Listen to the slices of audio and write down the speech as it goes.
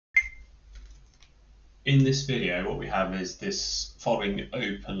In this video, what we have is this following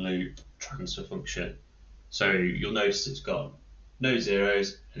open loop transfer function. So you'll notice it's got no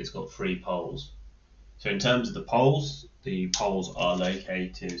zeros and it's got 3 poles. So in terms of the poles are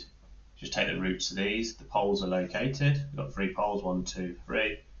located, just take the roots of these, the poles are located, we've got 3 poles, 1, 2,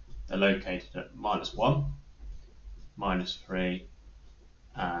 3, they're located at -1, -3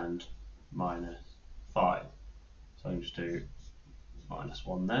 and -5. So I can just do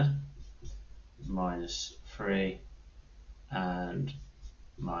 -1 there, -3 and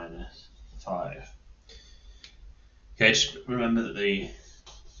 -5. Okay, just remember that the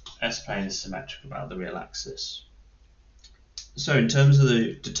S-plane is symmetric about the real axis. So in terms of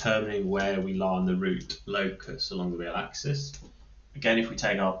determining where we lie on the root locus along the real axis, again, if we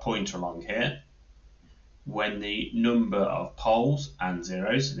take our pointer along here, when the number of poles and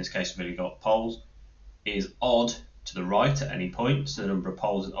zeros, in this case we've only got poles, is odd to the right at any point, so the number of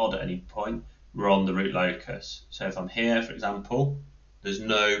poles is odd at any point, we're on the root locus. So if I'm here, for example, there's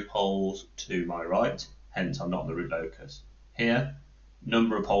no poles to my right, hence I'm not on the root locus. Here,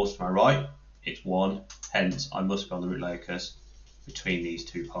 number of poles to my right, it's 1, hence I must be on the root locus between these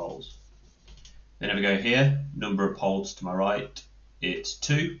 2 poles. Then if I go here, number of poles to my right, it's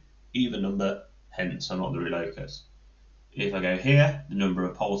 2, even number, hence I'm not on the root locus. If I go here, the number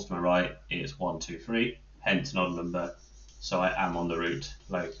of poles to my right is 1, 2, 3, hence an odd number, so I am on the root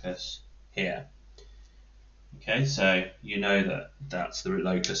locus here. Okay, so you know that that's the root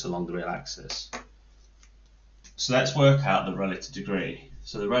locus along the real axis. So let's work out the relative degree.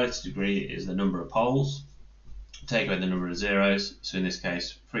 So the relative degree is the number of poles, take away the number of zeros, so in this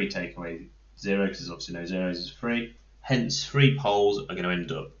case 3 take away 0, because there's obviously no zeros, is 3, hence 3 poles are going to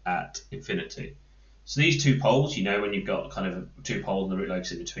end up at infinity. So these 2 poles, you know when you've got kind of 2 poles and the root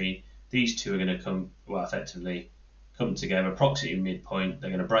locus in between, these 2 are going to come, well, effectively come together approximately midpoint, they're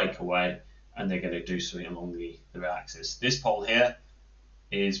going to break away and they're going to do something along the real axis. This pole here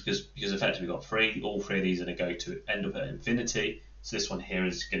is because effectively we've got 3, all 3 of these are going to go to end up at infinity, so this one here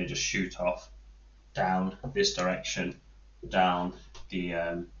is going to just shoot off down this direction, down the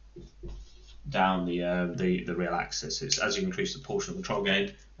real axis. It's as you increase the proportional control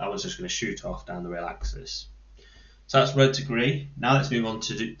gain, that one's just going to shoot off down the real axis. So that's relative degree. Now let's move on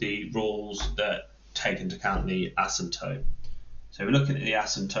to the rules that take into account the asymptote. So we're looking at the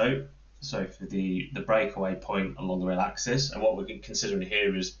asymptote, so for the breakaway point along the real axis, and what we're considering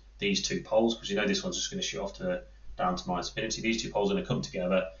here is these 2 poles, because you know this one's just going to shoot off down to minus infinity. These 2 poles are going to come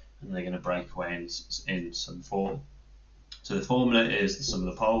together and they're going to break away in some form. So the formula is the sum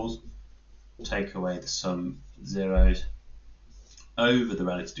of the poles, take away the sum zeros over the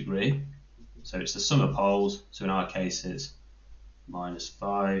relative degree. So it's the sum of poles, so in our case it's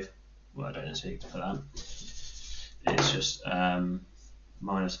 -5, well I don't necessarily need to put that, it's just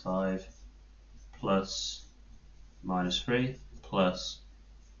 -5 plus -3 plus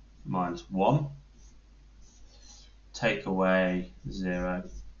 -1, take away 0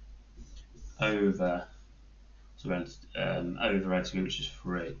 over relative degree, which is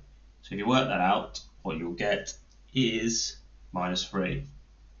 3. So if you work that out, what you'll get is -3.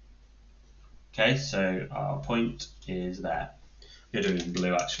 Okay, so our point is there. We're doing it in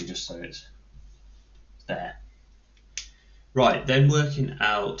blue actually, just so it's there. Right, then working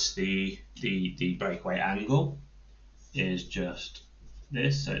out the breakaway angle is just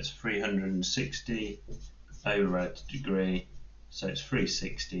this, so it's 360 over relative degree, so it's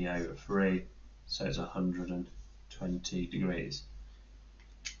 360 over 3, so it's 120 degrees.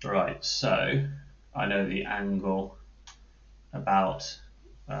 Right, so I know the angle about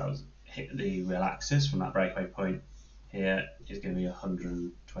hit the real axis from that breakaway point here is going to be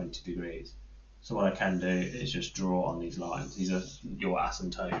 120 degrees. So what I can do is just draw on these lines. These are your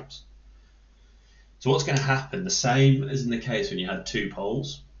asymptotes. So what's going to happen, the same as in the case when you had 2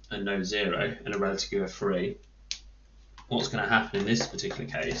 poles and no 0 and a relative degree of 3, what's going to happen in this particular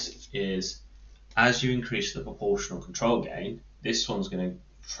case is as you increase the proportional control gain, this one's going to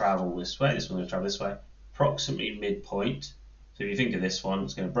travel this way, this one's going to travel this way, approximately midpoint. So if you think of this one,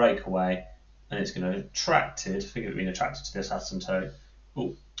 it's going to break away and it's going to attracted, think of it being attracted to this asymptote.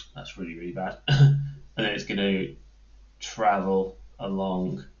 Oh, that's really bad. And then it's going to travel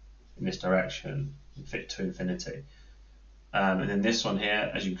along in this direction and fit to infinity. And then this one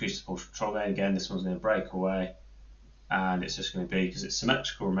here, as you increase the proportional control gain, again, this one's going to break away and it's just going to be, because it's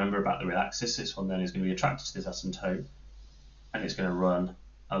symmetrical, remember about the real axis, this one then is going to be attracted to this asymptote and it's going to run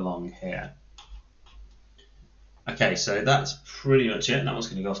along here. Okay, so that's pretty much it. That one's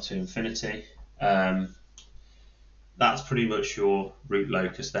going to go off to infinity. That's pretty much your root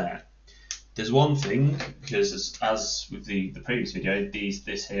locus there. There's one thing, because as with the previous video,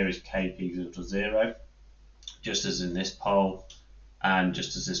 this here is kp equal to 0. just as in this pole, and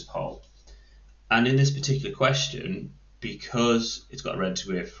just as this pole. And in this particular question, because it's got a relative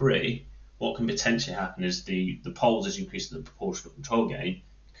degree of 3, what can potentially happen is the poles, as you increase the proportional control gain,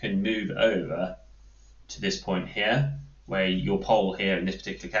 can move over to this point here, where your pole here in this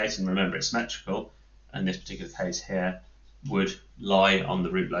particular case, and remember it's symmetrical, and this particular case here, would lie on the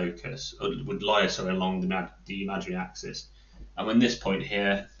root locus, or would lie along the imaginary axis. And when this point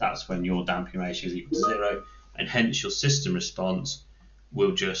here, that's when your damping ratio is equal to 0, and hence your system response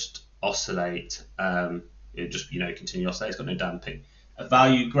will just oscillate. It just continue to oscillate. It's got no damping. A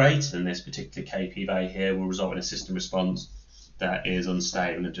value greater than this particular Kp value here will result in a system response that is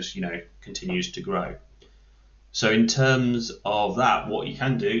unstable and just continues to grow. So in terms of that, what you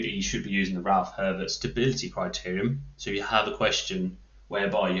can do, you should be using the Ralph Herbert stability criterion. So if you have a question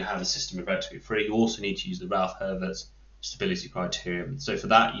whereby you have a system of relative degree 3, you also need to use the Ralph Herbert stability criterion. So for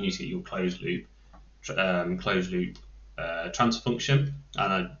that, you need to get your closed loop transfer function,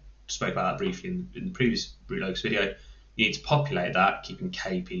 and I spoke about that briefly in the previous root locus video. You need to populate that, keeping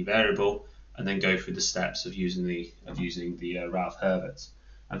Kp variable, and then go through the steps of using the Ralph Herberts.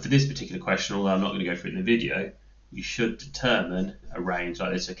 And for this particular question, although I'm not going to go through it in the video, you should determine a range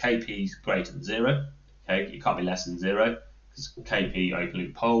like this. So Kp is greater than 0. Okay, it can't be less than 0 because Kp open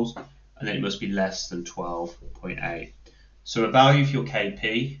loop poles, and then it must be less than 12.8. So a value for your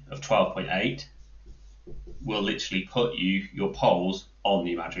Kp of 12.8 will literally put your poles on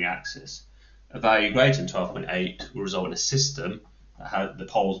the imaginary axis. A value greater than 12.8 will result in a system that has the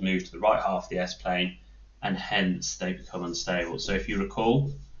poles move to the right half of the S-plane, and hence they become unstable. So if you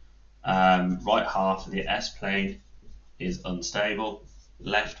recall, right half of the S-plane is unstable,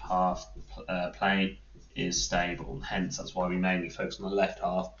 left half plane is stable, and hence that's why we mainly focus on the left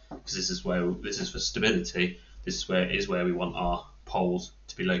half, because this is for stability. This is where we want our poles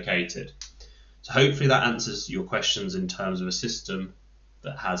to be located. So hopefully that answers your questions in terms of a system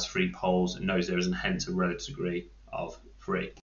that has 3 poles and knows there is hence a relative degree of 3.